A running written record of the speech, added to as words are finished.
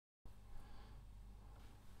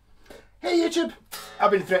Hey YouTube! I've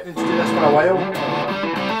been threatening to do this for a while.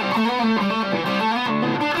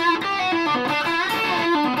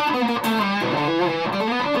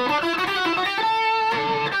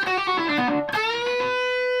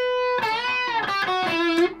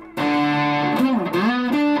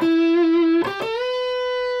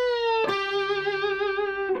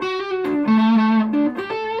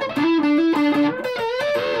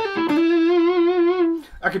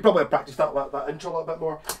 I could probably have practiced that intro a little bit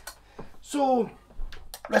more. So,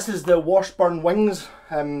 this is the Washburn Wings,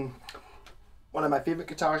 one of my favourite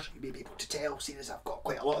guitars. You may be able to tell, seeing as I've got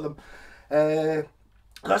quite a lot of them.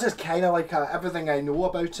 This is kind of like everything I know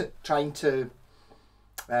about it, trying to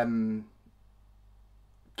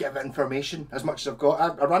give information as much as I've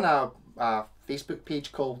got. I run a Facebook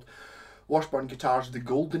page called Washburn Guitars, the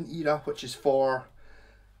Golden Era, which is for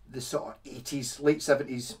the sort of 80s, late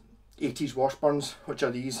 70s, 80s Washburns, which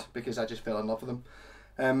are these, because I just fell in love with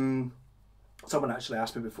them. Someone actually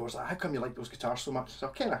asked me before, like, how come you like those guitars so much? So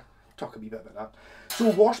I'll kind of talk a wee bit about that.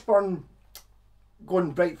 So Washburn,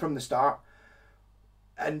 going right from the start,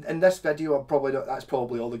 and in this video that's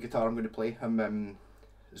probably all the guitar I'm going to play.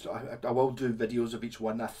 I will do videos of each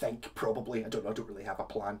one, I think, probably. I don't know, I don't really have a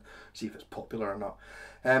plan, see if it's popular or not.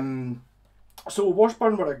 So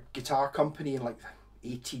Washburn were a guitar company in like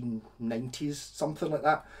 1890s, something like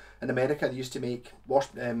that. In America, they used to make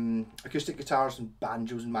acoustic guitars and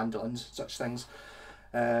banjos and mandolins, such things.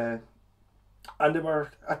 And they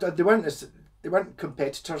weren't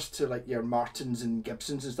competitors to like your Martins and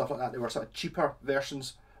Gibsons and stuff like that. They were sort of cheaper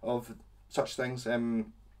versions of such things.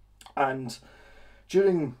 And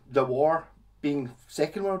during the war, being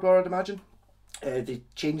Second World War, I'd imagine, they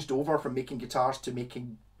changed over from making guitars to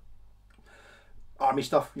making army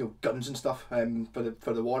stuff, you know, guns and stuff,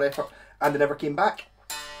 for the war effort, and they never came back.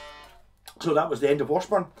 So that was the end of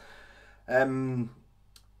Washburn. I'm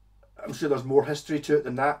sure there's more history to it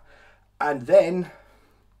than that. And then,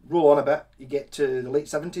 roll on a bit, you get to the late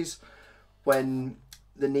 70s, when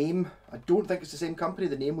the name, I don't think it's the same company,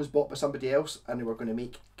 the name was bought by somebody else, and they were going to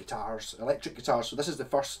make guitars, electric guitars. So this is the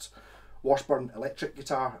first Washburn electric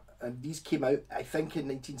guitar, and these came out, I think, in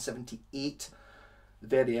 1978, the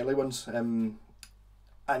very early ones. And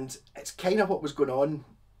it's kind of what was going on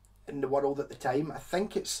in the world at the time. I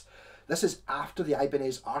think this is after the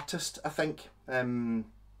Ibanez Artist, I think.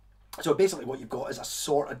 So basically what you've got is a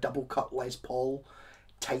sort of double cut Les Paul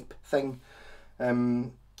type thing.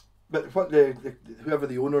 But what whoever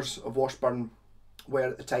the owners of Washburn were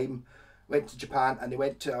at the time went to Japan, and they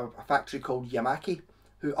went to a factory called Yamaki,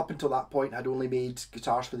 who up until that point had only made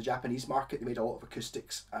guitars for the Japanese market. They made a lot of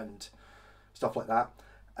acoustics and stuff like that.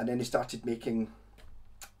 And then they started making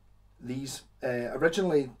these.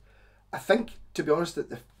 Originally, I think, to be honest,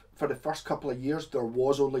 that for the first couple of years there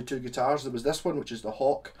was only two guitars. There was this one, which is the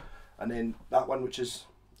Hawk, and then that one, which is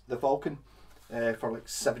the Falcon, for like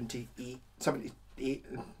 78,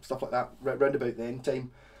 stuff like that, round about the end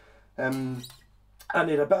time. And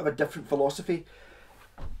they had a bit of a different philosophy.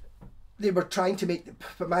 They were trying to make,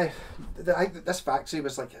 I think this factory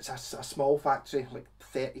was like, it's a small factory, like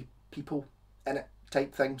 30 people in it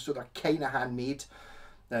type thing, so they're kind of handmade.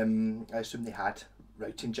 I assume they had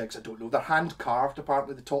routing jigs, I don't know. They're hand carved,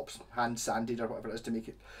 apparently, the top's hand sanded or whatever it is to make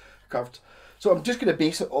it curved. So I'm just going to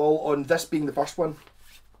base it all on this being the first one.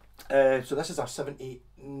 So this is our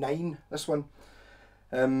 789, this one.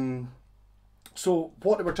 So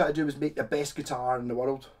what they were trying to do was make the best guitar in the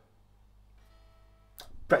world,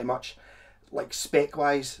 pretty much, like spec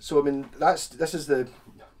wise. So I mean, this is there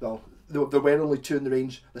were only two in the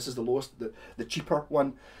range. This is the lowest, the cheaper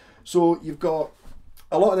one. So you've got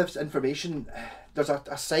a lot of this information. There's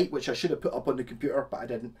a site which I should have put up on the computer, but I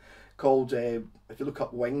didn't, called, if you look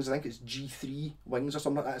up Wings, I think it's G3 Wings or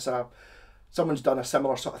something like that. Someone's done a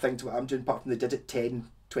similar sort of thing to what I'm doing, apart from they did it 10,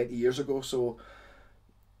 20 years ago. So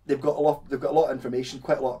they've got a lot of information,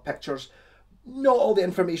 quite a lot of pictures. Not all the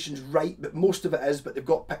information's right, but most of it is. But they've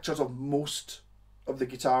got pictures of most of the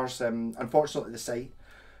guitars. Unfortunately, the site,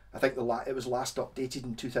 I think it was last updated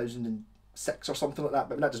in 2006 or something like that.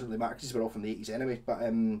 But that doesn't really matter because we're all from the 80s anyway. But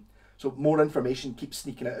so more information keeps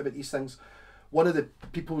sneaking out about these things. One of the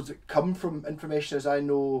people that come from information is, I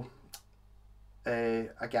know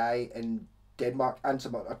a guy in Denmark and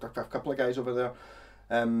a couple of guys over there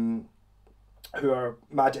who are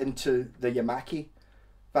mad into the Yamaki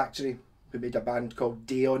factory, who made a band called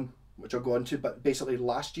Daon, which I'll go on to. But basically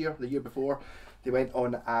last year, the year before, they went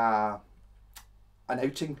on an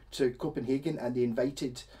outing to Copenhagen, and they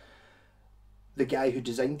invited the guy who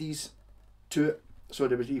designed these to it. So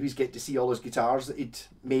he was getting to see all his guitars that he'd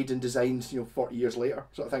made and designed, 40 years later,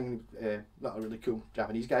 sort of thing. Not a really cool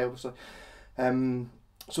Japanese guy, obviously.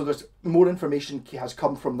 So there's more information has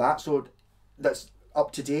come from that, so that's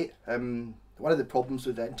up to date. One of the problems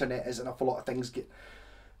with the internet is an awful lot of things get,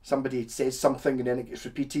 somebody says something and then it gets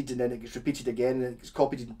repeated and then it gets repeated again and it gets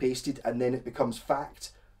copied and pasted and then it becomes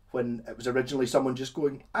fact when it was originally someone just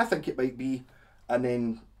going, I think it might be, and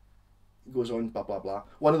then goes on blah blah blah.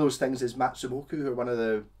 One of those things is Matsumoku, who are one of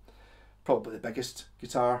the probably the biggest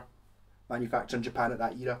guitar manufacturer in Japan at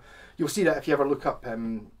that era. You'll see that if you ever look up,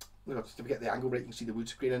 to get the angle right, you can see the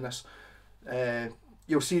wood grain in this.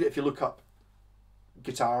 You'll see that if you look up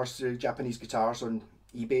guitars, Japanese guitars on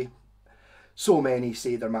eBay, so many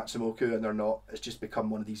say they're Matsumoku and they're not. It's just become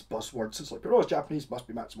one of these buzzwords. It's like, oh, it's Japanese, must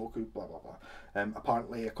be Matsumoku, blah blah blah.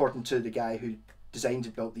 Apparently, according to the guy who designed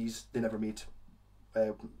and built these, they never made,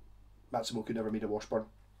 Matsumoku never made a Washburn.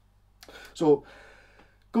 So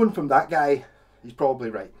going from that guy, he's probably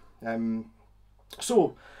right.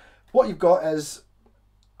 So what you've got is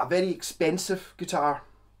a very expensive guitar,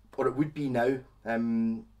 or it would be now.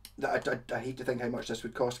 That I hate to think how much this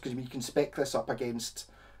would cost, because you can spec this up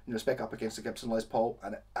against, spec up against a Gibson Les Paul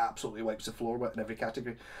and it absolutely wipes the floor with in every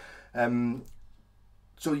category.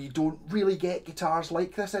 So you don't really get guitars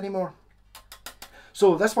like this anymore.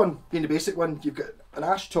 So this one being the basic one, you've got an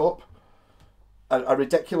ash top, a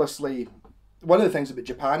ridiculously, one of the things about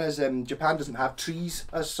Japan is Japan doesn't have trees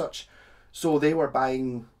as such, so they were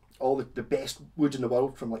buying all the best wood in the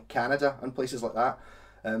world from like Canada and places like that.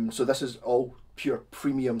 So this is all pure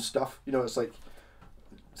premium stuff. It's like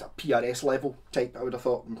it's a PRS level type. I would have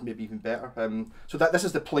thought maybe even better. So this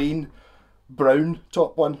is the plain brown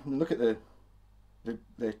top one. I mean, look at the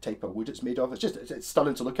type of wood it's made of. It's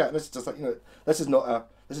stunning to look at. And it's just like, this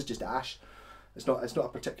is just ash. It's not a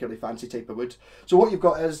particularly fancy type of wood. So what you've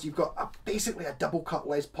got is basically a double cut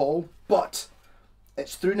Les Paul, but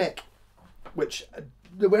it's through neck, which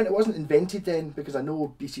when it wasn't invented then, because I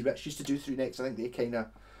know BC Rich used to do through necks. I think they kind of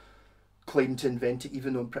claimed to invent it,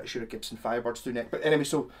 even though I'm pretty sure a Gibson Firebird's through neck. But anyway,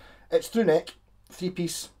 so it's through neck,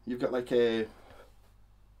 3-piece. You've got like a,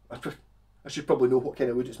 I should probably know what kind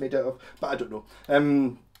of wood it's made out of, but I don't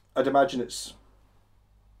know. I'd imagine it's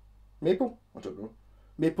maple. I don't know,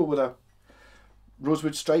 maple with a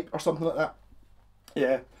rosewood stripe or something like that.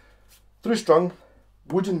 Yeah, through strung,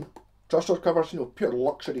 wooden truss rod covers. Pure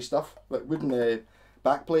luxury stuff, like wooden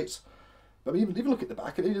back plates. But even look at the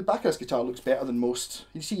back. The back of this guitar looks better than most.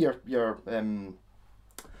 You see your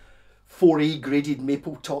 4A graded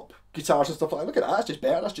maple top guitars and stuff like that. Look at that. That's just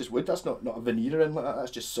better. That's just wood. That's not a veneer in like that. That's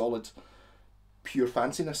just solid, pure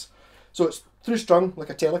fanciness. So it's through strung like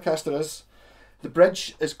a Telecaster is. The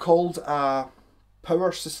bridge is called a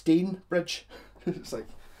power sustain bridge. It's like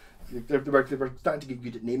they were starting to get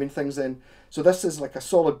good at naming things then. So this is like a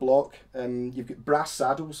solid block. You've got brass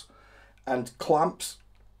saddles and clamps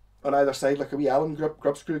on either side, like a wee Allen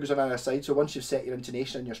grub screw goes on either side. So once you've set your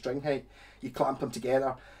intonation and your string height, you clamp them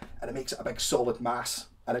together and it makes it a big solid mass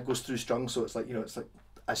and it goes through strung. So it's like, it's like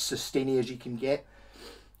as sustainy as you can get.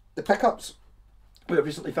 The pickups, we have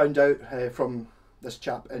recently found out from this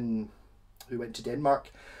chap who went to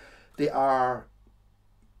Denmark, they are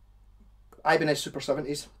Ibanez Super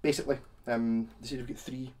 70s, basically. They say they've got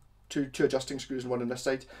two adjusting screws and one on this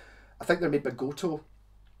side. I think they're made by Goto.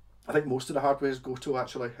 I think most of the hardware is Goto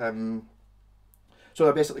actually. So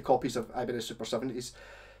they're basically copies of Ibanez Super 70s.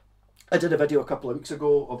 I did a video a couple of weeks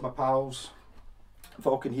ago of my pal's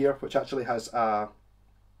Falcon here, which actually has a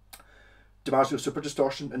DiMarzio Super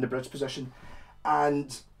Distortion in the bridge position,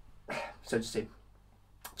 and sounds the same.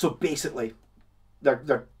 So basically,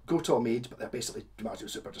 they're Goto made, but they're basically DiMarzio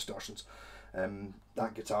Super Distortions.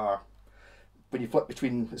 That guitar, when you flip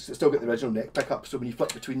between, it's still got the original neck pickup, so when you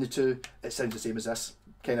flip between the two, it sounds the same as this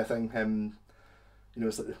kind of thing.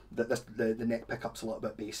 It's like the neck pickup's a little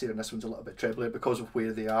bit bassier and this one's a little bit treblier because of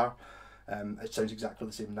where they are. It sounds exactly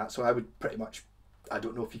the same in that. So I would pretty much, I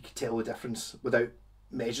don't know if you could tell the difference without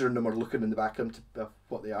measuring them or looking in the back of them to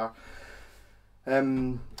what they are.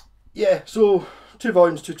 Yeah, so 2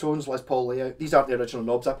 volumes, 2 tones, Les Paul layout. These aren't the original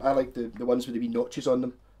knobs. I like the ones with the wee notches on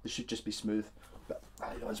them. They should just be smooth, but I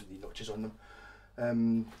like the ones with the notches on them.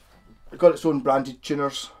 It's got its own branded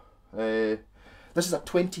tuners. This is a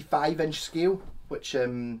 25-inch scale, which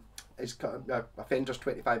is a Fender's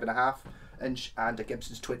 25.5 inch and a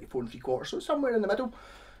Gibson's 24 3/4, so somewhere in the middle.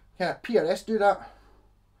 Yeah, PRS do that.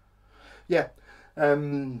 Yeah.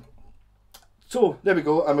 So there we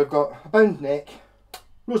go, and we've got a bound neck,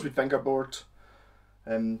 rosewood fingerboard,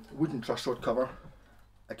 wooden truss rod cover.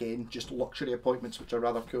 Again, just luxury appointments, which are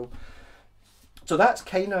rather cool. So that's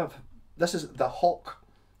kind of, this is the Hawk.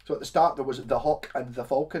 So at the start there was the Hawk and the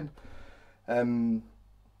Falcon. Where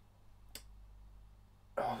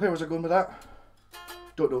was I going with that?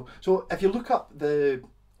 Don't know. So if you look up the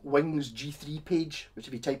Wings G3 page, which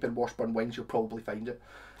if you type in Washburn Wings, you'll probably find it.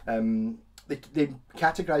 They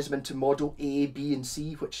categorise them into model A, B and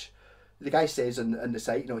C, which the guy says on the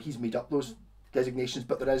site, you know, he's made up those designations,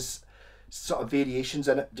 but there is sort of variations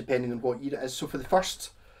in it depending on what year it is. So for the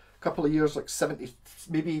first couple of years, like 70,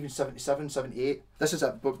 maybe even 77, 78, this is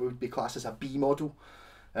what would be classed as a B model.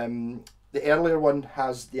 The earlier one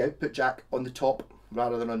has the output jack on the top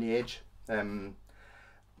rather than on the edge.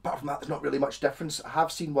 Apart from that, there's not really much difference. I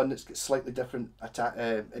have seen one that's got slightly different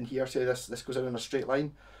in here. Say this goes in a straight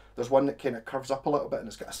line. There's one that kind of curves up a little bit and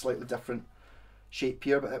it's got a slightly different shape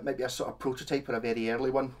here, but it might be a sort of prototype or a very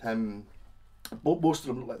early one. Most of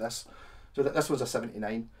them look like this. So this was a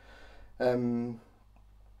 79.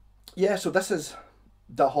 Yeah, so this is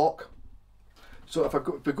the Hawk. So if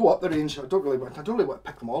we go up the range, I don't really want to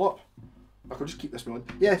pick them all up. I could just keep this one.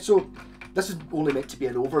 Yeah, so this is only meant to be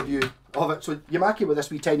an overview of it. So Yamaki were this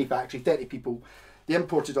wee tiny factory, 30 people. They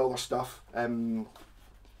imported all their stuff,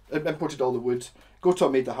 imported all the wood. Goto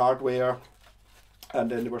made the hardware,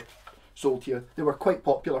 and then they were sold here. They were quite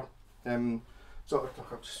popular. So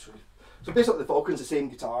basically the Falcon's the same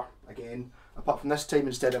guitar again, apart from this time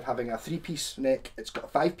instead of having a 3-piece neck, it's got a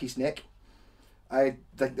 5-piece neck. I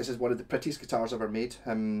think this is one of the prettiest guitars ever made.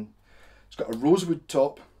 It's got a rosewood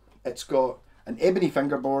top. It's got an ebony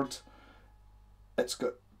fingerboard. It's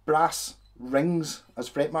got brass rings as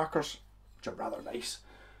fret markers, which are rather nice.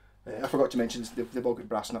 I forgot to mention they've all got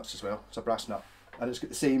brass nuts as well. It's a brass nut, and it's got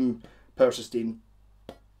the same power sustain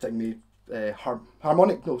thing.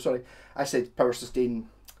 Harmonic. No, sorry, I said power sustain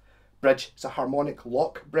bridge. It's a harmonic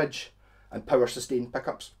lock bridge and power sustain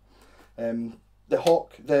pickups.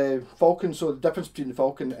 The Falcon. So the difference between the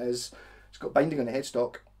Falcon is it's got binding on the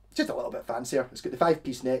headstock. It's just a little bit fancier. It's got the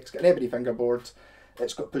 5-piece neck, it's got an ebony fingerboard,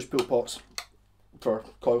 it's got push-pull pots for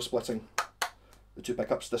coil splitting. The 2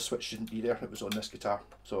 pickups, this switch shouldn't be there, it was on this guitar,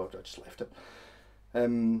 so I just left it.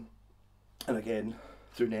 And again,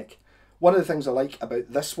 through neck. One of the things I like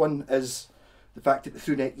about this one is the fact that the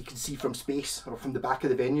through neck you can see from space, or from the back of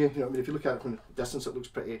the venue. You know what I mean? If you look at it from a distance, it looks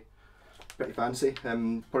pretty fancy.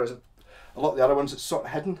 Whereas a lot of the other ones, it's sort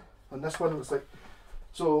of hidden. On this one, it's like,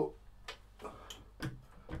 so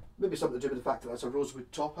maybe something to do with the fact that that's a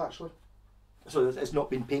rosewood top actually. So it's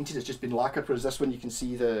not been painted, it's just been lacquered, whereas this one you can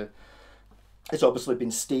see it's obviously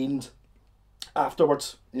been stained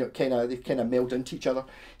afterwards. You know, they kind of meld into each other.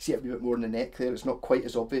 See it a bit more in the neck there. It's not quite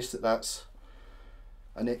as obvious that that's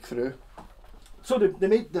a neck through. So they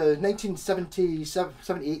made the 1977,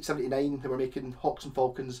 78, 79, they were making Hawks and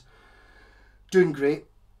Falcons, doing great.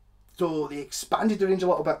 So they expanded the range a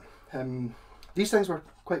little bit. These things were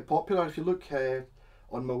quite popular. If you look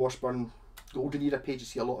on my Washburn Golden Era page, you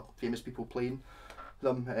see a lot of famous people playing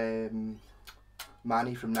them.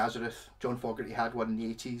 Manny from Nazareth, John Fogerty had one in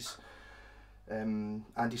the 80s,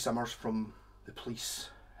 Andy Summers from The Police,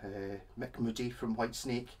 Mick Moody from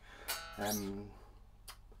Whitesnake,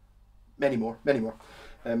 many more. They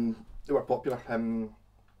were popular.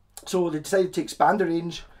 So they decided to expand the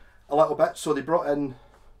range a little bit, so they brought in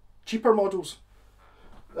cheaper models,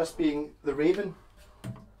 this being the Raven,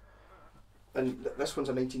 and this one's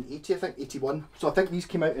a 1980, I think, 81. So I think these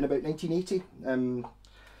came out in about 1980.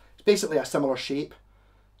 It's basically a similar shape,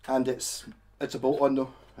 and it's a bolt on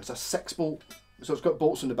though. It's a 6-bolt, so it's got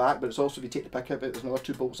bolts on the back, but it's also, if you take the pick out, there's another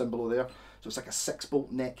 2 bolts in below there. So it's like a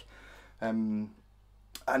 6-bolt neck, and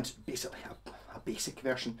basically a basic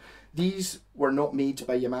version. These were not made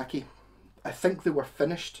by Yamaki. I think they were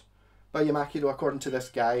finished by Yamaki though, according to this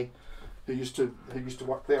guy who used to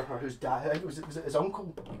work there, or whose dad, I think was it his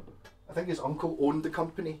uncle? I think his uncle owned the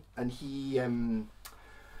company, and he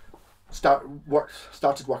started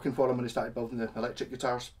working for him when he started building the electric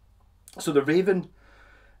guitars. So the Raven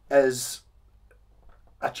is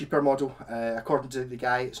a cheaper model. According to the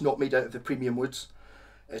guy, it's not made out of the premium woods.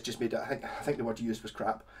 It's just made out, I think the word used was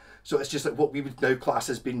crap. So it's just like what we would now class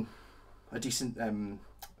as being a decent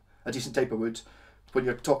type of wood. When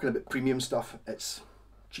you're talking about premium stuff, it's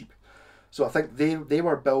cheap. So I think they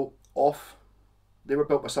were built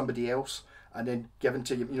by somebody else and then given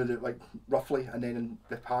to, you know, like roughly, and then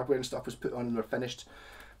the hardware and stuff was put on and they're finished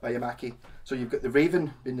by Yamaki. So you've got the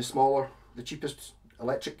Raven being the smaller, the cheapest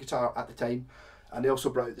electric guitar at the time, and they also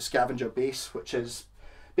brought out the Scavenger bass, which is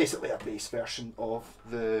basically a bass version of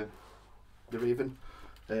the Raven.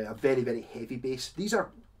 A very, very heavy bass. These are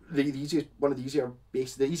the easiest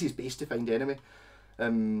bass to find anyway.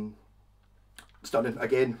 Stunning,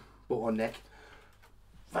 again, bolt on neck.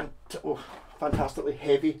 Fantastically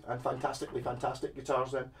heavy and fantastic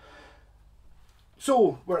guitars then.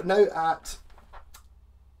 So we're now at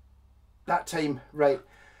that time, right?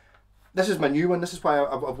 This is my new one. This is why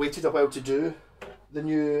I've waited a while to do the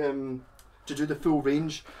new to do the full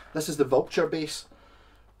range. This is the Vulture bass,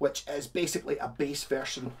 which is basically a bass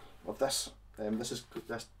version of this. This is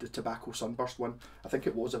the Tobacco Sunburst one. I think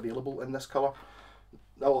it was available in this colour.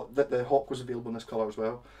 Oh, the Hawk was available in this colour as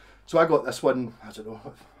well. So I got this one, I don't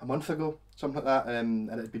know, a month ago, something like that, and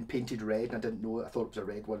it had been painted red, and I didn't know it. I thought it was a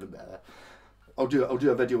red one. I'll do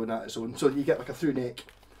a video on that its own. So you get like a through neck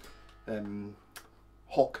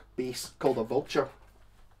Hawk bass called a Vulture,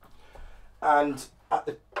 and at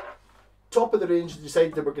the top of the range they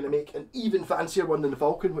decided they were going to make an even fancier one than the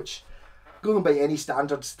Falcon, which, going by any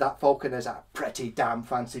standards, that Falcon is a pretty damn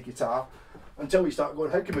fancy guitar, until we start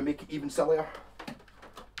going, how can we make it even sillier?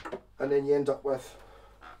 And then you end up with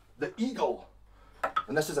the Eagle,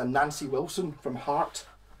 and this is a Nancy Wilson from Heart,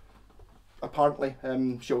 apparently.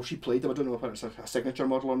 She played them. I don't know if it's a signature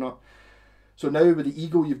model or not. So now with the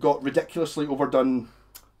Eagle you've got ridiculously overdone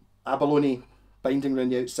abalone binding around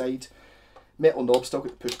the outside, metal knob, still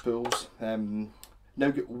got the push pulls, now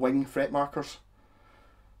got wing fret markers,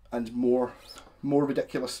 and more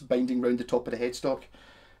ridiculous binding around the top of the headstock.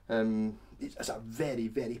 It's a very,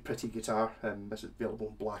 very pretty guitar. This is available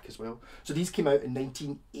in black as well. So these came out in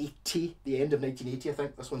 1980, the end of 1980 I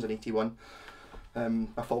think. This one's an 81.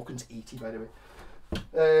 My Falcon's 80 by the way.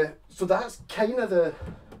 So that's kind of the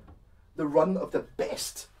run of the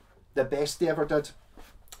best they ever did.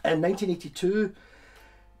 In 1982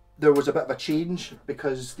 there was a bit of a change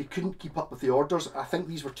because they couldn't keep up with the orders. I think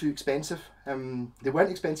these were too expensive. They weren't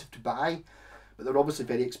expensive to buy, but they're obviously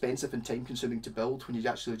very expensive and time consuming to build when you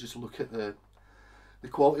actually just look at the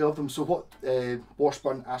quality of them. So what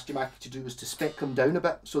Washburn asked Yamaha to do was to spec them down a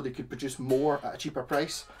bit so they could produce more at a cheaper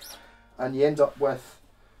price, and you end up with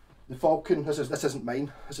the Falcon. This isn't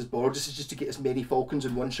mine, this is borrowed. This is just to get as many Falcons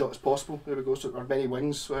in one shot as possible. There we go. So there are many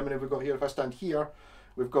wings. So how many have we got here? If I stand here,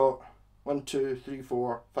 we've got 1, 2, 3,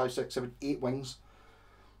 4, 5, 6, 7, 8 wings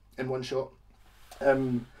in one shot.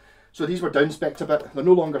 So these were down spec'd a bit. They're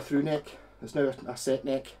no longer through neck. It's now a set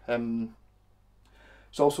neck.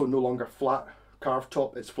 It's also no longer flat carved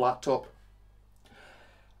top. It's flat top.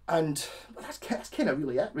 And that's kind of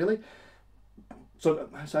really it, really. So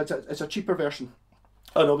it's a cheaper version.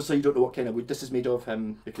 And obviously you don't know what kind of wood this is made of,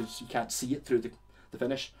 because you can't see it through the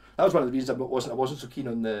finish. That was one of the reasons I wasn't so keen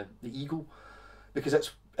on the Eagle, because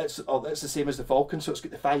it's the same as the Falcon, so it's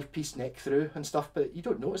got the 5-piece neck through and stuff, but you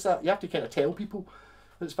don't notice that. You have to kind of tell people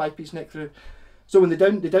that it's 5-piece neck through. So when they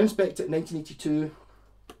down spec'd it in 1982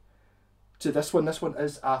 to this one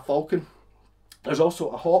is a Falcon. There's also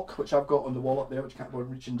a Hawk, which I've got on the wall up there, which can't bother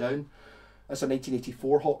reaching down. That's a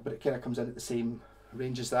 1984 Hawk, but it kind of comes in at the same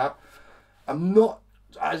range as that. I'm not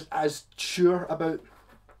as sure about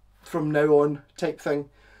from now on type thing,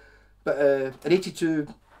 but in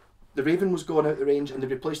 82 the Raven was going out the range and they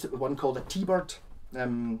replaced it with one called a T-Bird,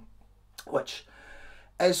 which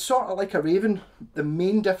is sort of like a Raven. The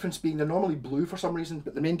main difference being they're normally blue for some reason,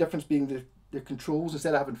 but the main difference being the controls,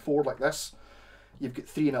 instead of having 4 like this, you've got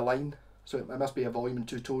 3 in a line. So it must be a volume and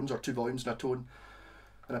 2 tones, or 2 volumes and a tone,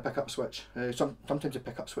 and a pickup switch. Sometimes the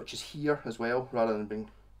pickup switch is here as well, rather than being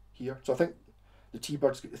here. So I think the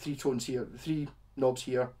T-Bird's got the 3 tones here, the 3 knobs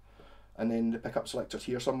here, and then the pickup selector's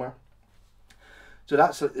here somewhere. So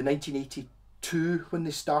that's like the 1982 when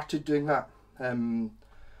they started doing that.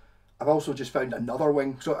 I've also just found another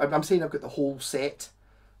wing. So I'm saying I've got the whole set.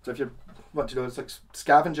 So if you want to know, it's like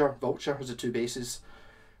Scavenger, Vulture has the 2 bases,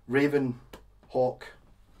 Raven, Hawk,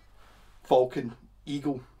 Falcon,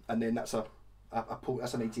 Eagle, and then that's a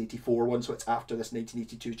 1984 one, so it's after this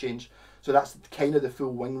 1982 change. So that's kind of the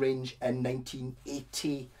full wing range in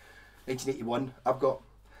 1981 I've got.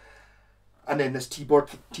 And then this T-Bird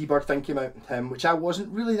thing came out, which I wasn't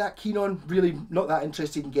really that keen on, really not that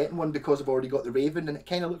interested in getting one, because I've already got the Raven and it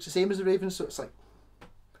kind of looks the same as the Raven, so it's like,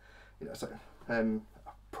 you know, it's like, I'll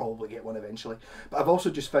probably get one eventually. But I've also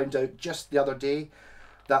just found out just the other day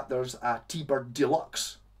that there's a T-Bird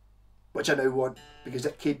Deluxe, which I now want, because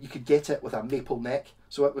you could get it with a maple neck.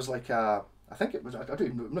 So it was like a, I think it was, I'm not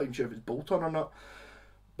even sure if it's bolt on or not,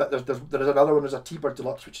 but there's another one, there's a T-Bird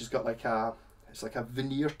Deluxe, which has got like it's like a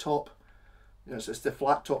veneer top. You know, it's the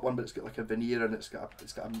flat top one, but it's got like a veneer, and it's got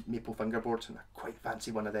a maple fingerboard, and I quite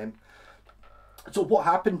fancy one of them. So what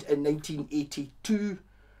happened in 1982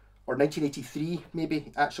 or 1983,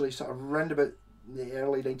 maybe actually, sort of around about the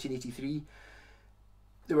early 1983,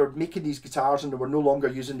 they were making these guitars and they were no longer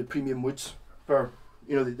using the premium woods for,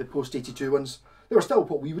 you know, the post 82 ones. They were still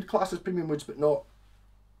what we would class as premium woods, but not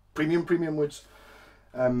premium woods.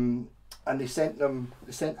 And they sent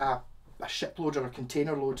a shipload or a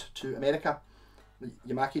container load to America.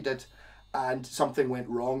 Yamaha did, and something went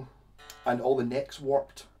wrong, and all the necks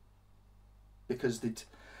warped because they'd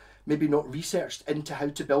maybe not researched into how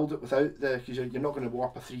to build it without the, because you're not going to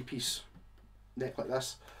warp a 3-piece neck like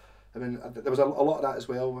this. I mean, there was a lot of that as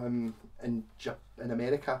well in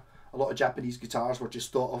America. A lot of Japanese guitars were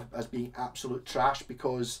just thought of as being absolute trash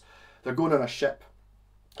because they're going on a ship,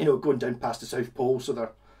 you know, going down past the South Pole, so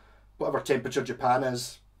they're, whatever temperature Japan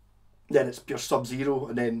is, then it's pure sub-zero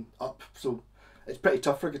and then up. So it's pretty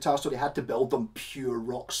tough for a guitar, so they had to build them pure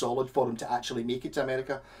rock solid for them to actually make it to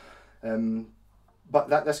America.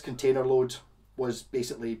 But this container load was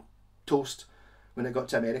basically toast when it got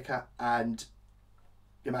to America, and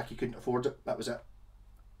Yamaki couldn't afford it. That was it.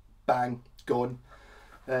 Bang, gone.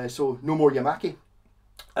 So no more Yamaki.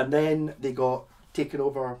 And then they got taken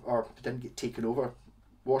over, or they didn't get taken over.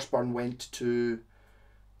 Washburn went to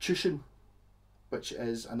Chushin, which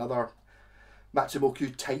is another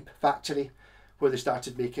Matsumoku type factory, where they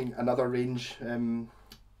started making another range.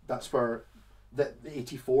 That's where the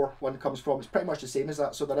 84 one comes from. It's pretty much the same as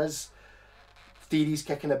that. So there is theories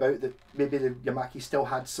kicking about that maybe the Yamaki still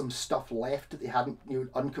had some stuff left that they hadn't, you know,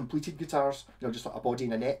 uncompleted guitars, you know, just like a body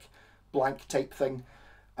and a neck, blank type thing.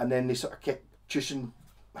 And then they sort of kept, Chushin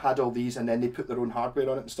had all these, and then they put their own hardware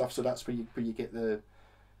on it and stuff. So that's where you get the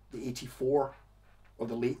 84 or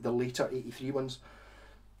the later 83 ones.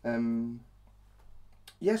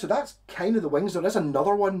 Yeah, so that's kind of the wings. There is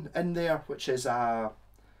another one in there, which is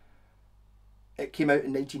it came out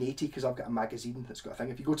in 1980, because I've got a magazine that's got a thing.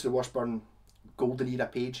 If you go to the Washburn Golden Era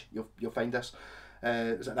page, you'll find this.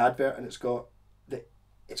 There's an advert, and it's got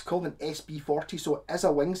it's called an SB40, so it is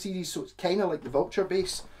a wing series. So it's kind of like the Vulture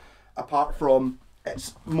base, apart from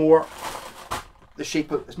it's more the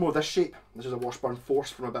shape of, it's more this shape. This is a Washburn Force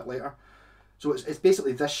from a bit later. So it's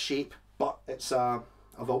basically this shape, but it's a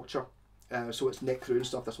Vulture. So it's neck through and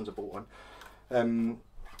stuff. This one's a bolt on.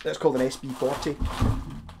 It's called an SB40,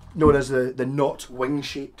 known as the not wing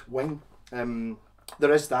shaped wing.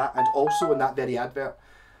 There is that, and also in that very advert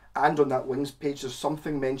and on that wings page, there's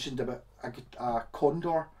something mentioned about a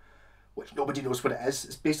condor, which nobody knows what it is.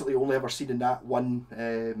 It's basically only ever seen in that one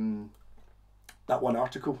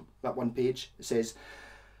article, that one page. It says,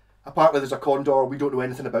 apparently there's a condor, we don't know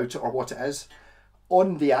anything about it or what it is.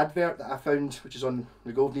 On the advert that I found, which is on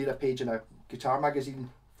the Golden Era page in a guitar magazine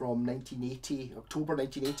from 1980, October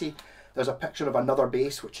 1980, there's a picture of another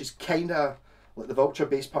bass, which is kind of like the Vulture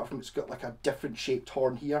bass, apart from it's got like a different shaped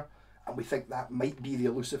horn here, and we think that might be the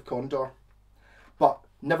elusive condor. But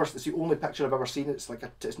never, it's the only picture I've ever seen. It's like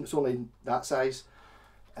it's only that size.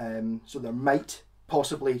 So there might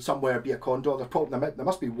possibly somewhere be a condor. There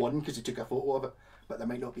must be one, because he took a photo of it, but there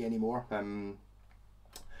might not be any more.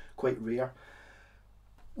 Quite rare.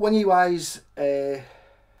 Wingy wise,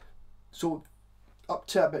 so up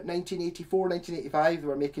to about 1984, 1985, they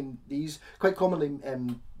were making these, quite commonly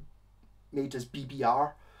made as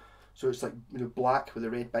BBR. So it's like, you know, black with a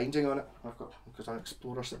red binding on it. I've got, because an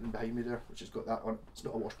Explorer sitting behind me there, which has got that on it. It's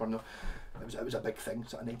not a Washburn though. It was a big thing.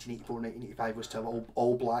 So 1984, 1985 was to have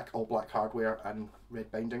all black hardware and red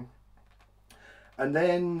binding. And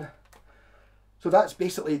then, so that's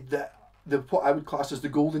basically the what I would class as the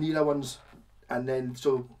Golden Era ones. And then,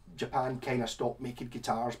 so Japan kind of stopped making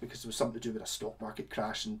guitars because there was something to do with a stock market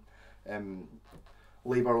crash and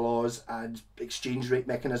labour laws and exchange rate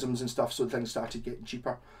mechanisms and stuff. So things started getting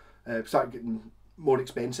cheaper, started getting more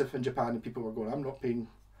expensive in Japan, and people were going, I'm not paying,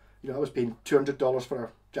 you know, I was paying $200 for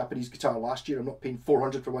a Japanese guitar last year, I'm not paying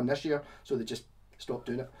 $400 for one this year. So they just stopped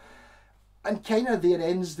doing it. And kind of there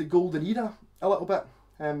ends the Golden Era a little bit.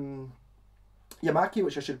 Yamaki,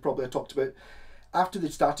 which I should probably have talked about, after they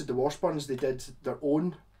started the Washburns, they did their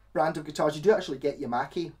own brand of guitars. You do actually get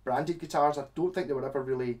Yamaki branded guitars. I don't think they were ever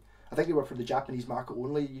really, I think they were for the Japanese market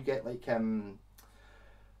only. You get like,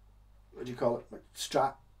 what do you call it, like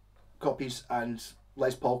Strat copies and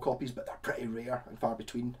Les Paul copies, but they're pretty rare and far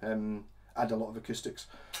between, and a lot of acoustics.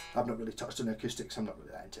 I've not really touched on acoustics, I'm not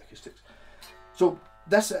really that into acoustics. So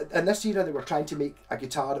in this era they were trying to make a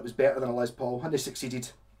guitar that was better than a Les Paul, and they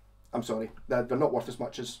succeeded. I'm sorry, they're not worth as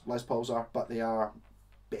much as Les Pauls are, but they are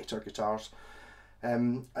better guitars.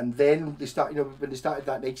 And then they started, you know, when they started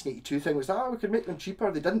that 1982 thing, was we could make them cheaper.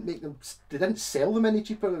 They didn't sell them any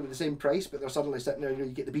cheaper. They were the same price, but they're suddenly sitting there, you know,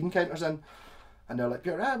 you get the bean counters in, and they're like,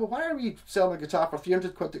 well, why are we selling a guitar for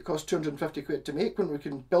 300 quid that costs 250 quid to make when we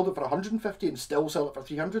can build it for 150 and still sell it for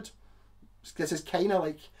 300? This is kind of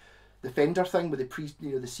like the Fender thing with the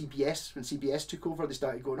the CBS. When CBS took over, they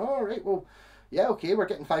started going, oh, right, well, yeah, okay, we're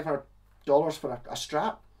getting $500 for a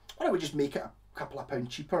Strat. Why don't we just make it a couple of pounds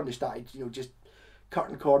cheaper? And they started, you know, just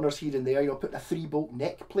cutting corners here and there, you know, putting a 3-bolt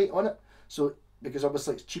neck plate on it. So, because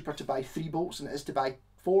obviously it's cheaper to buy 3 bolts than it is to buy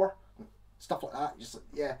 4. Stuff like that, just like,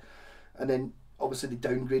 yeah. And then obviously they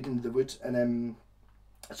downgraded into the wood. And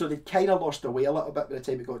So they kind of lost their way a little bit by the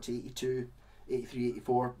time it got to 82, 83,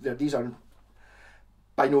 84. These are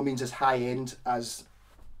by no means as high end as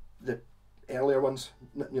the earlier ones.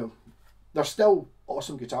 You know, they're still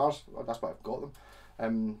awesome guitars. That's why I've got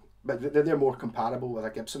them. But they're more comparable with a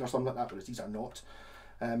Gibson or something like that, whereas these are not.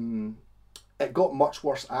 It got much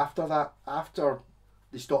worse after that. After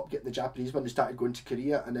they stopped getting the Japanese one, they started going to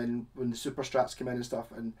Korea, and then when the Super Strats came in and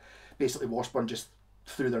stuff, and basically Washburn just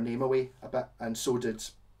threw their name away a bit, and so did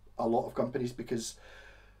a lot of companies, because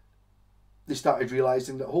they started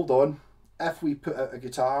realising that, hold on, if we put out a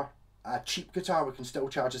guitar, a cheap guitar, we can still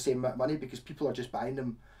charge the same amount of money because people are just buying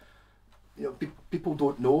them. You know, people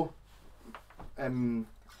don't know.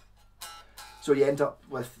 So you end up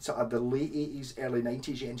with sort of the late 80s, early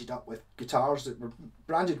 90s, you ended up with guitars that were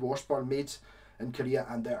branded Washburn, made in Korea,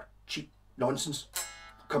 and they're cheap nonsense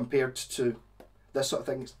compared to this sort of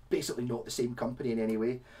thing. It's basically not the same company in any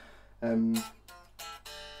way. So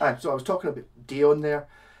I was talking about Daeon there,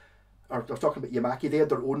 or I was talking about Yamaki. They had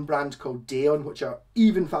their own brand called Daeon, which are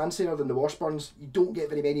even fancier than the Washburns. You don't get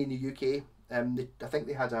very many in the UK. I think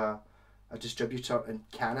they had a distributor in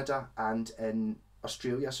Canada and in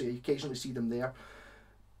Australia, so you occasionally see them there.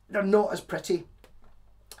 They're not as pretty,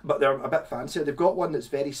 but they're a bit fancier. They've got one that's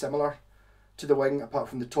very similar to the Wing, apart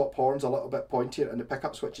from the top horn's a little bit pointier and the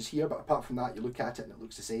pickup switch is here, but apart from that, you look at it and it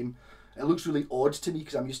looks the same. It looks really odd to me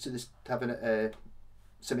because I'm used to this having it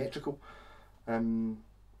symmetrical.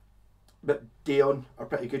 But Daeon are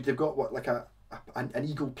pretty good. They've got what, like an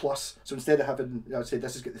Eagle Plus, so instead of having, I'd say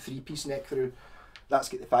this has got the 3-piece neck through, that's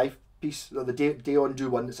got the 5-piece. The Daeon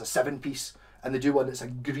do one that's a 7-piece, and they do one that's a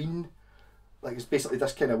green, like it's basically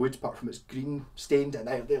this kind of wood, apart from it's green stained,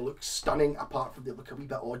 and they look stunning, apart from they look a wee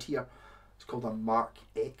bit odd here. It's called a Mark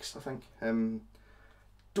X, I think. You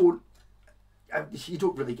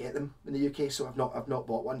don't really get them in the UK, so I've not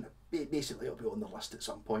bought one. Basically, it'll be on the list at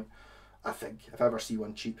some point, I think, if I ever see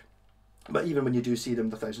one cheap. But even when you do see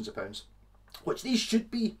them, they're thousands of pounds, which these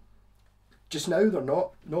should be. Just now, they're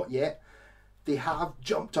not yet. They have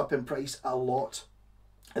jumped up in price a lot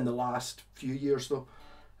in the last few years, though.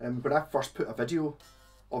 When I first put a video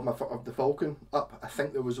of the Falcon up, I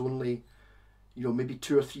think there was only, maybe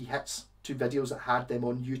 2 or 3 hits, 2 videos that had them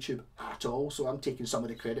on YouTube at all. So I'm taking some of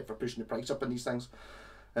the credit for pushing the price up on these things.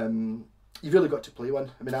 You've really got to play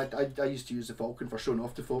one. I mean, I used to use the Falcon for showing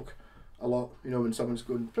off to folk a lot. When someone's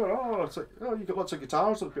going, oh, it's like, oh, you've got lots of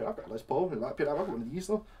guitars. I've got Les Paul and that pair. I've got one of these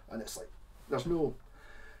though, and it's like, there's no.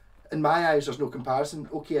 In my eyes, there's no comparison.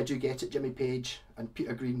 Okay, I do get it. Jimmy Page and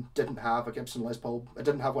Peter Green didn't have a Gibson Les Paul. I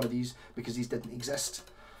didn't have one of these because these didn't exist.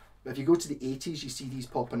 But if you go to the 80s, you see these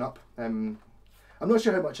popping up. I'm not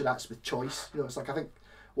sure how much of that's with choice. It's like, I think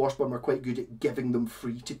Washburn were quite good at giving them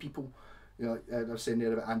free to people. Like I was saying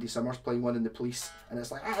there about Andy Summers playing one in the Police, and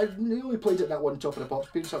it's like, he only played it that one Top of the Pops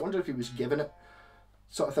page, so I wonder if he was giving it,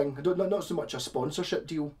 sort of thing. Not so much a sponsorship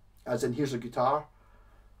deal, as in here's a guitar.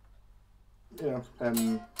 So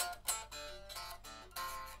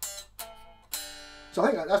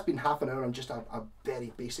I think that's been half an hour on just a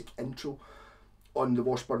very basic intro on the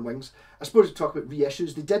Washburn Wings. I suppose to talk about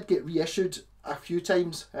reissues, they did get reissued a few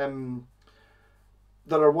times.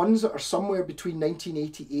 There are ones that are somewhere between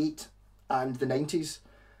 1988 and the 90s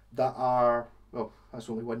that are, well, that's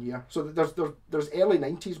only 1 year. So there's early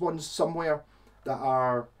 90s ones somewhere that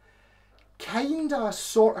are kinda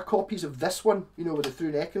sort of copies of this one, with the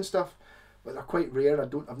through neck and stuff, but they're quite rare.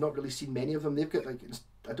 I've not really seen many of them. They've got, like,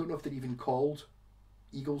 I don't know if they're even called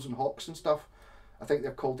Eagles and Hawks and stuff. I think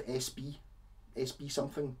they're called SB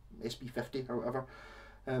something, SB 50 or whatever.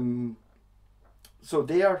 So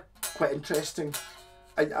they are quite interesting.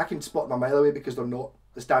 I can spot them a mile away because they're not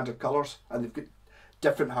the standard colours, and they've got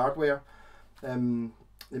different hardware. They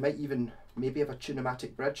might even maybe have a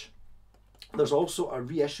Tune-o-matic bridge. There's also a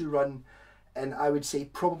reissue run in, I would say,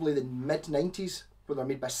 probably the mid-90s, where they're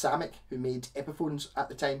made by Samick, who made Epiphones at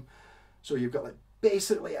the time. So you've got, like,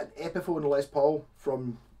 basically an Epiphone Les Paul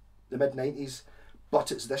from the mid-90s,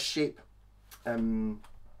 but it's this shape, and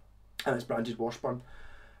it's branded Washburn.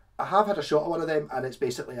 I have had a shot of one of them, and it's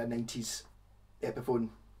basically a 90s Epiphone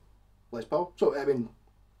Les Paul. So, I mean,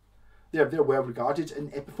 they're well regarded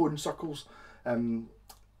in Epiphone circles.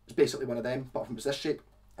 It's basically one of them, apart from it's this shape.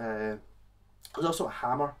 There's also a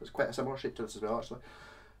hammer that's quite a similar shape to this as well, actually.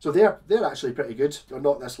 So they're actually pretty good. They're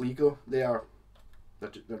not this legal. They're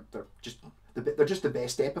just the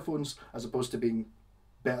best Epiphones, as opposed to being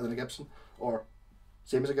better than a Gibson or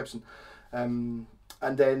same as a Gibson. And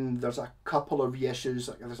then there's a couple of reissues.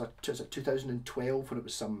 Like it's like 2012 when it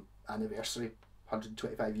was some anniversary,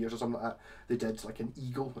 125 years or something like that. They did like an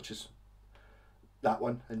Eagle, which is that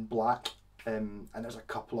one in black. And there's a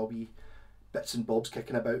couple of wee bits and bobs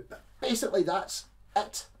kicking about. But basically that's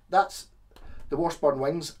it. That's the Washburn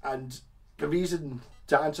Wings, and the reason,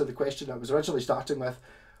 to answer the question I was originally starting with,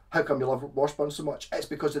 how come you love Washburn so much? It's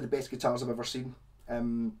because they're the best guitars I've ever seen.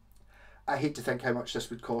 I hate to think how much this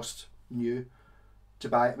would cost new to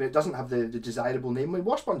buy. I mean, it doesn't have the desirable name. I mean,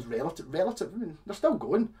 Washburn's relative. I mean, they're still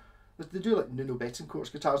going. They do like Nuno Betancourt's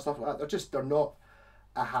guitars and stuff like that. They're not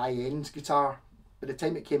a high-end guitar. By the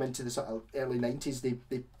time it came into the sort of early 90s,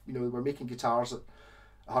 they were making guitars at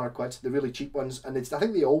 100 quid, the really cheap ones, and I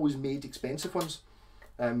think they always made expensive ones.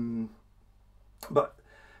 But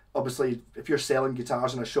obviously, if you're selling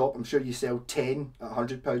guitars in a shop, I'm sure you sell 10 at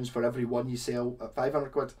 £100 for every one you sell at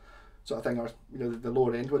 500 quid, sort of thing. Or the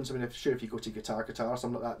lower end ones. I mean, if you go to Guitar or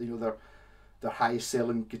something like that, their highest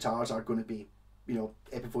selling guitars are going to be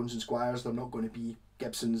Epiphones and Squires. They're not going to be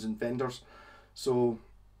Gibsons and Fenders. So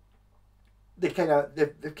they've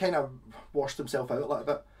kind of washed themselves out a little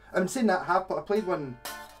bit. I'm saying that I played one.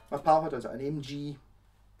 My pal had an MG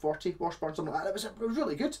 40 Washburn, something like that. It was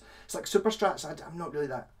really good. It's like Super Strats. I'm not really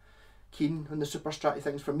that keen on the Super Stratty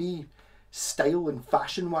things. For me, style and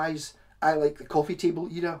fashion wise, I like the coffee table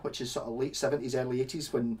era, which is sort of late 70s, early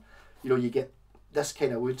 80s, when you get this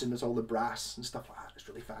kind of wood and there's all the brass and stuff like that. It's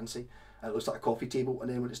really fancy. And it looks like a coffee table. And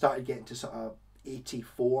then when it started getting to sort of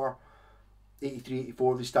 84, 83,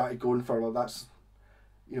 84, they started going for, well, that's,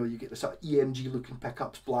 you get the sort of EMG looking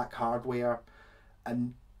pickups, black hardware,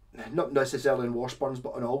 and not necessarily on Washburns,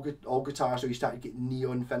 but on all guitars, so you started getting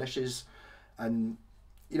neon finishes, and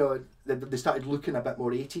they started looking a bit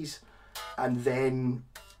more 80s. And then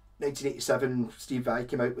 1987, Steve Vai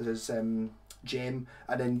came out with his Gem,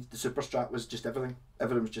 and then the Super Strat was just everything.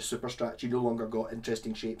 Everything was just Super Strat. You no longer got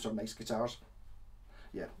interesting shapes or nice guitars.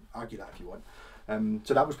 Yeah, argue that if you want.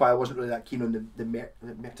 So that was why I wasn't really that keen on the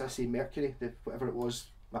Mercury, whatever it was,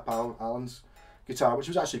 my pal Alan's guitar, which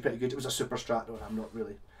was actually pretty good. It was a Super Strat, though, and I'm not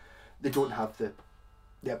really. They don't have the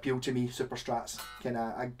appeal to me. Super Strats.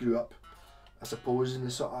 I grew up, I suppose, in the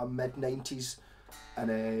sort of mid 90s,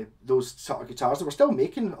 and those sort of guitars, they were still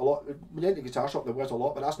making a lot. When you went to the guitar shop, there was a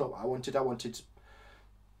lot, but that's not what I wanted. I wanted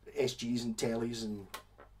SGs and Tellys and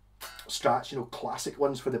Strats, classic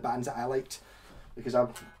ones for the bands that I liked, which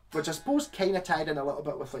I suppose kind of tied in a little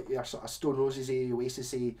bit with like your sort of Stone Roses,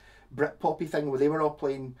 Oasis, Britpoppy thing, where they were all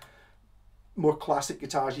playing more classic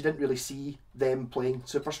guitars. You didn't really see them playing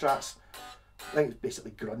Super Strats. I think it's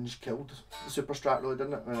basically grunge killed the Super Strat, really,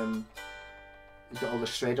 didn't it? You got all the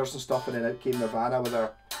shredders and stuff, and then out came Nirvana with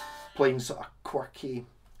their playing sort of quirky,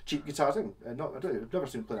 cheap guitars. I've never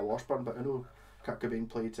seen them play a Washburn, but I know Kurt Cobain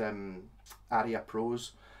played Aria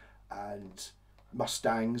Pros and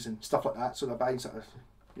Mustangs and stuff like that. So they're buying sort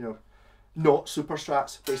of, not Super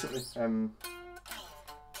Strats, basically.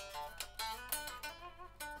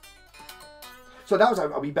 So that was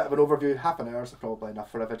a wee bit of an overview. Half an hour is probably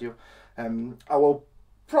enough for a video. I will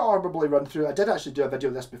probably run through. I did actually do a video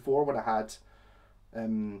of this before when I had,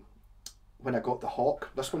 when I got the Hawk.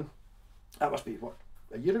 This one, that must be what,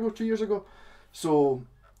 a year ago, 2 years ago. So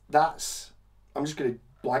that's. I'm just going to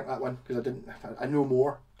blank that one because I know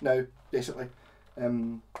more now, basically.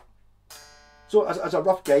 So as a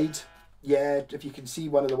rough guide, yeah, if you can see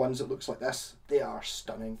one of the ones that looks like this, they are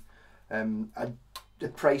stunning. The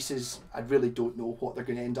prices, I really don't know what they're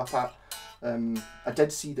going to end up at. I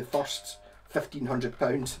did see the first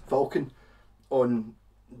 £1,500 Falcon on,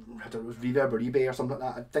 I don't know, it was Reverb or eBay or something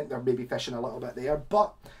like that. I think they're maybe fishing a little bit there.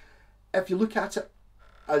 But if you look at it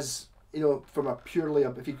as, from a purely,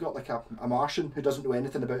 if you've got like a Martian who doesn't know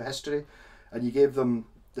anything about history, and you gave them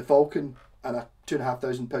the Falcon and a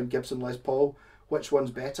 £2,500 Gibson Les Paul, which one's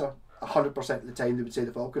better? 100% of the time they would say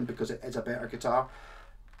the Falcon, because it is a better guitar.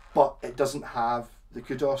 But it doesn't have the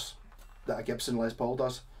kudos that a Gibson Les Paul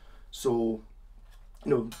does. So,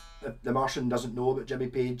 the Martian doesn't know about Jimmy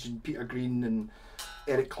Page and Peter Green and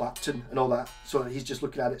Eric Clapton and all that. So he's just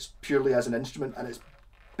looking at it purely as an instrument, and it's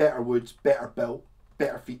better woods, better built,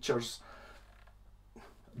 better features,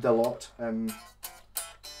 the lot.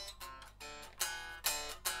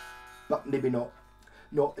 But maybe not.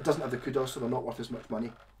 No, it doesn't have the kudos, so they're not worth as much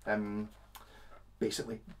money.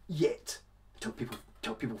 Basically, yet until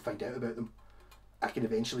people find out about them. I can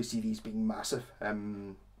eventually see these being massive.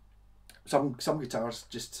 Some guitars,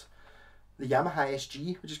 just the Yamaha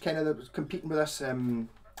SG, which is kind of competing with us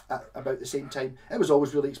at about the same time. It was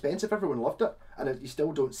always really expensive. Everyone loved it, and you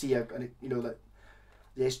still don't see that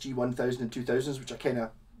the SG 1000 and 2000s, which are kind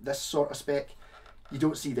of this sort of spec. You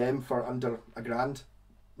don't see them for under $1,000,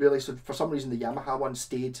 really. So for some reason, the Yamaha one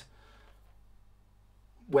stayed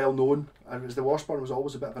well known, whereas the Washburn was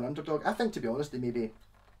always a bit of an underdog. I think, to be honest, they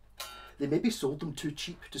maybe sold them too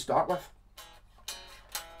cheap to start with.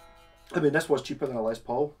 I mean, this was cheaper than a Les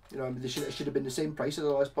Paul. You know, I mean, it should have been the same price as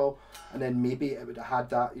a Les Paul, and then maybe it would have had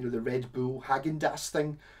that, you know, the Red Bull Häagen-Dazs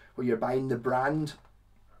thing, where you're buying the brand.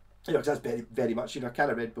 You know, 'cause that's very, very much, you know, a can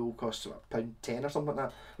of Red Bull costs what, £1.10 or something like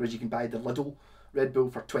that, whereas you can buy the Lidl Red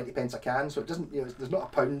Bull for 20p a can. So it doesn't, you know, there's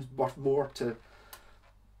not £1 worth more to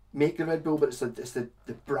make the Red Bull, but it's the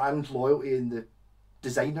brand loyalty and the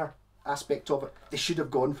designer aspect of it. They should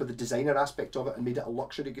have gone for the designer aspect of it and made it a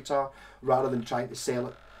luxury guitar rather than trying to sell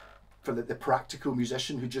it for the practical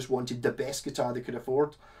musician who just wanted the best guitar they could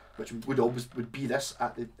afford, which would be this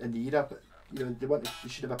in the era. But you know, they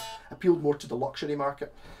should have appealed more to the luxury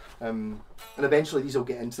market, and eventually these will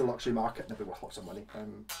get into the luxury market and they'll be worth lots of money.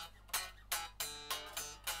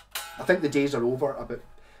 I think the days are over about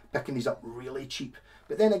picking these up really cheap.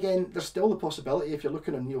 But then again, there's still the possibility, if you're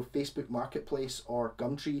looking on, you know, Facebook Marketplace or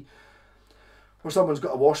Gumtree, where someone's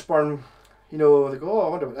got a Washburn, you know, they go, oh, I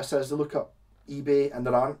wonder what this is. They look up eBay and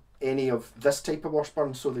there aren't any of this type of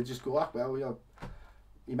Washburn, so they just go, ah, well, you know,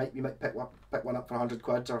 you might pick one up for 100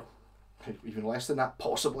 quid or even less than that,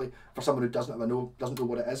 possibly, for someone who doesn't know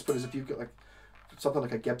what it is. Whereas if you've got like something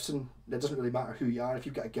like a Gibson, it doesn't really matter who you are. If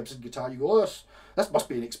you've got a Gibson guitar, you go, oh, this must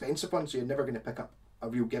be an expensive one, so you're never going to pick up a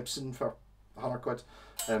real Gibson for 100 quid.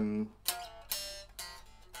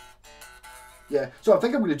 Yeah, so I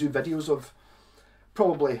think I'm going to do videos of,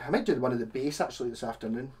 probably, I might do one of the bass actually this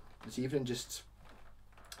evening, just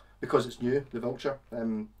because it's new, the Vulture.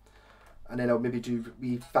 And then I'll maybe do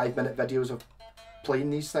wee 5-minute videos of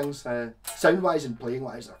playing these things. Sound wise and playing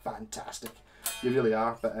wise, they're fantastic. They really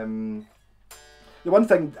are. But the one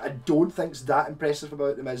thing I don't think's that impressive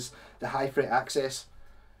about them is the high fret access,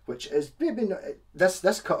 which is maybe not,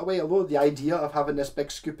 this cutaway, although the idea of having this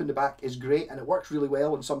big scoop in the back is great and it works really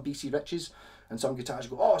well on some BC Riches, and some guitars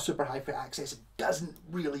go, oh, super high fret access. It doesn't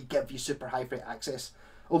really give you super high fret access,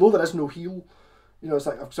 although there is no heel. You know, it's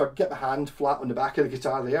like, so I get my hand flat on the back of the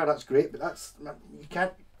guitar there, that's great, but that's, you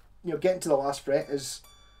can't, you know, getting to the last fret is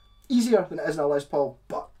easier than it is in a Les Paul,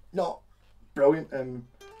 but not brilliant.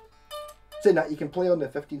 Saying that, you can play on the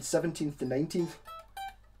 15th, 17th to 19th,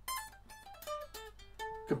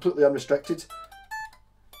 completely unrestricted.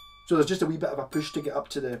 So there's just a wee bit of a push to get up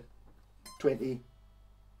to the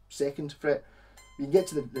 22nd fret. You can get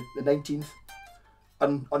to the 19th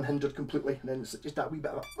unhindered completely, and then it's just that wee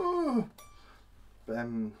bit of a... But,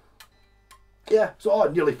 yeah, so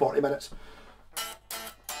nearly 40 minutes.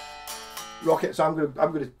 Rocket. So I'm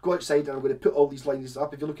going to go outside and I'm going to put all these lines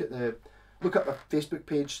up. If you look at my Facebook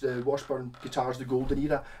page, the Washburn Guitars, the Golden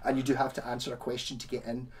Era, and you do have to answer a question to get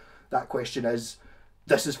in. That question is,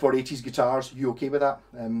 this is for 80s guitars, you okay with that?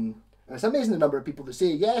 And it's amazing the number of people that say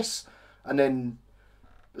yes, and then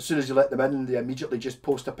as soon as you let them in, they immediately just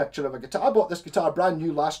post a picture of a guitar. I bought this guitar brand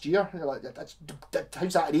new last year. And you're like,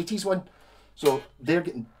 how's that an 80s one? So they're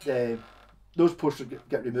getting, those posts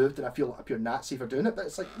get removed, and I feel like a pure Nazi for doing it. But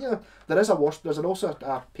it's like, you know, there's also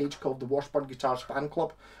a page called the Washburn Guitars Fan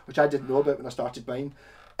Club, which I didn't know about when I started mine.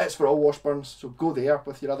 It's for all Washburns, so go there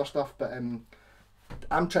with your other stuff. But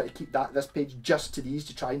I'm trying to keep this page just to these,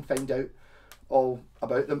 to try and find out all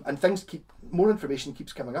about them, and more information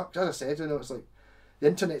keeps coming up. As I said, you know, it's like the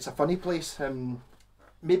internet's a funny place.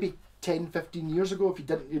 Maybe 10, 15 years ago, if you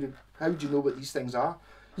didn't, you know, how do you know what these things are?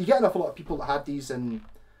 You get an awful lot of people that had these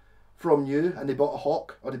from you, and they bought a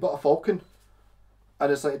Hawk or they bought a Falcon,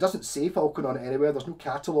 and it's like, it doesn't say Falcon on it anywhere. There's no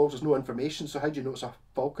catalogues, there's no information. So how do you know it's a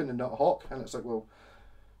Falcon and not a Hawk? And it's like, well,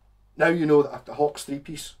 now you know that a Hawk's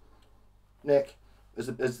 3-piece neck is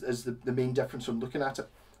the main difference from looking at it.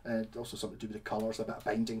 And also something to do with the colours, a bit of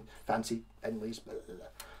binding, fancy inlays. Blah, blah, blah.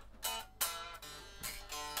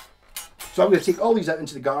 So I'm going to take all these out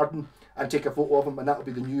into the garden and take a photo of them, and that'll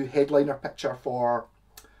be the new headliner picture for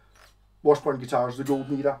Washburn Guitars, the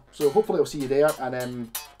Golden Era. So hopefully I'll see you there. And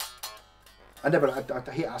I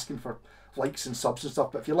hate asking for likes and subs and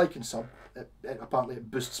stuff, but if you like and sub, apparently it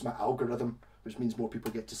boosts my algorithm, which means more people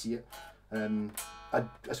get to see it.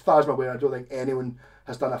 As far as I'm aware, I don't think anyone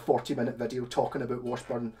has done a 40-minute video talking about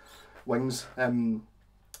Washburn wings.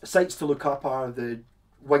 Sites to look up are the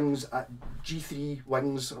wings at G3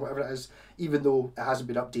 Wings, or whatever it is. Even though it hasn't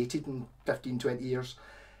been updated in 15-20 years,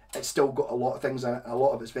 it's still got a lot of things in it. A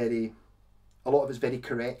lot of it's very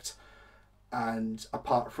correct. And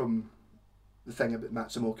apart from the thing about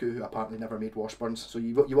Matsumoku, who apparently never made Washburns, so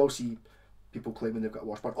you will see people claiming they've got a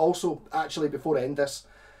Washburn. Also, actually, before I end this,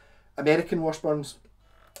 American Washburns,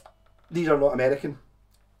 these are not American.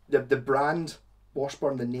 The brand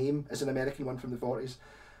Washburn, the name, is an American one from the 40s,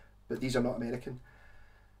 but these are not American.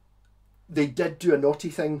 They did do a naughty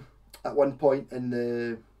thing at one point in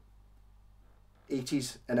the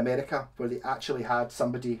 80s in America, where they actually had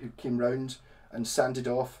somebody who came round and sanded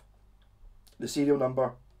off the serial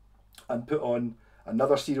number and put on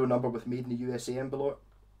another serial number with made in the USA and below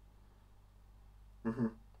it.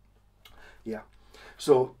 Yeah.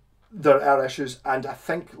 So there are issues, and I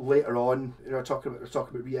think later on, you know, talking about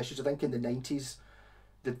reissues. I think in the 90s,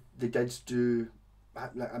 they did do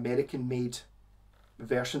American made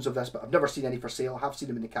versions of this, but I've never seen any for sale. I have seen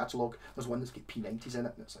them in the catalogue. There's one that's got P90s in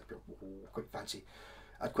it, and it's like, oh, quite fancy.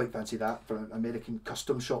 I'd quite fancy that for an American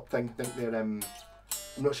custom shop thing. I think they're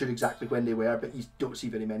I'm not sure exactly when they were, but you don't see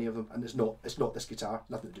very many of them, and it's not this guitar.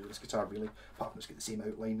 Nothing to do with this guitar really, apart from it's got the same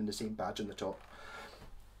outline and the same badge on the top.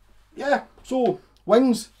 Yeah, so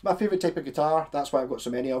wings, my favourite type of guitar. That's why I've got so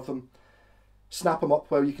many of them. Snap them up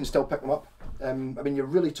while you can still pick them up. I mean, you're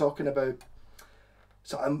really talking about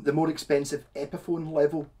the more expensive Epiphone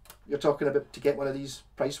level. You're talking about to get one of these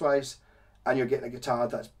price-wise, and you're getting a guitar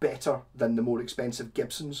that's better than the more expensive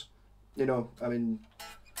Gibsons. You know, I mean,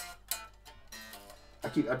 I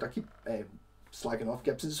keep slagging off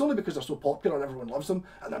Gibsons. It's only because they're so popular and everyone loves them,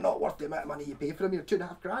 and they're not worth the amount of money you pay for them. You're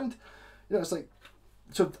 $2.5 grand. You know, it's like,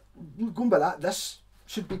 so going by that, this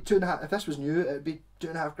should be 2.5. If this was new, it'd be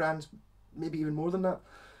 2.5 grand, maybe even more than that.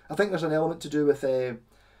 I think there's an element to do with the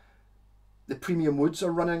premium woods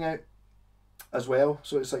are running out as well.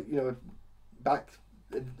 So it's like, you know, back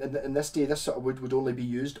in this day, this sort of wood would only be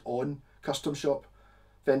used on custom shop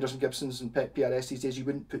Fenders and Gibsons and PRS these days. You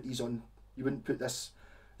wouldn't put these on. You wouldn't put this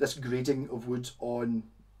grading of woods on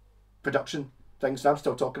production things. And I'm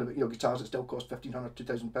still talking about, you know, guitars that still cost £1,500,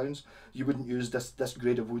 £2,000. You wouldn't use this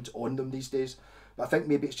grade of woods on them these days. But I think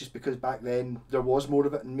maybe it's just because back then there was more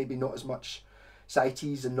of it, and maybe not as much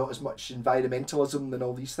CITES and not as much environmentalism and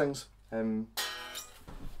all these things.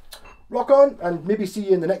 Rock on, and maybe see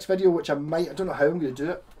you in the next video, which I don't know how I'm going to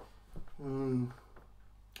do it.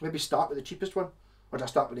 Maybe start with the cheapest one, or do I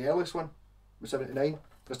start with the earliest one, with 79?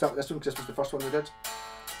 I'll start with this one because this was the first one we did.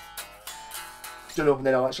 Don't know, and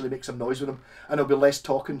then I'll actually make some noise with them, and there'll be less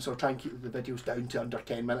talking, so I'll try and keep the videos down to under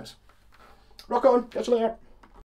 10 minutes. Rock on, catch you later.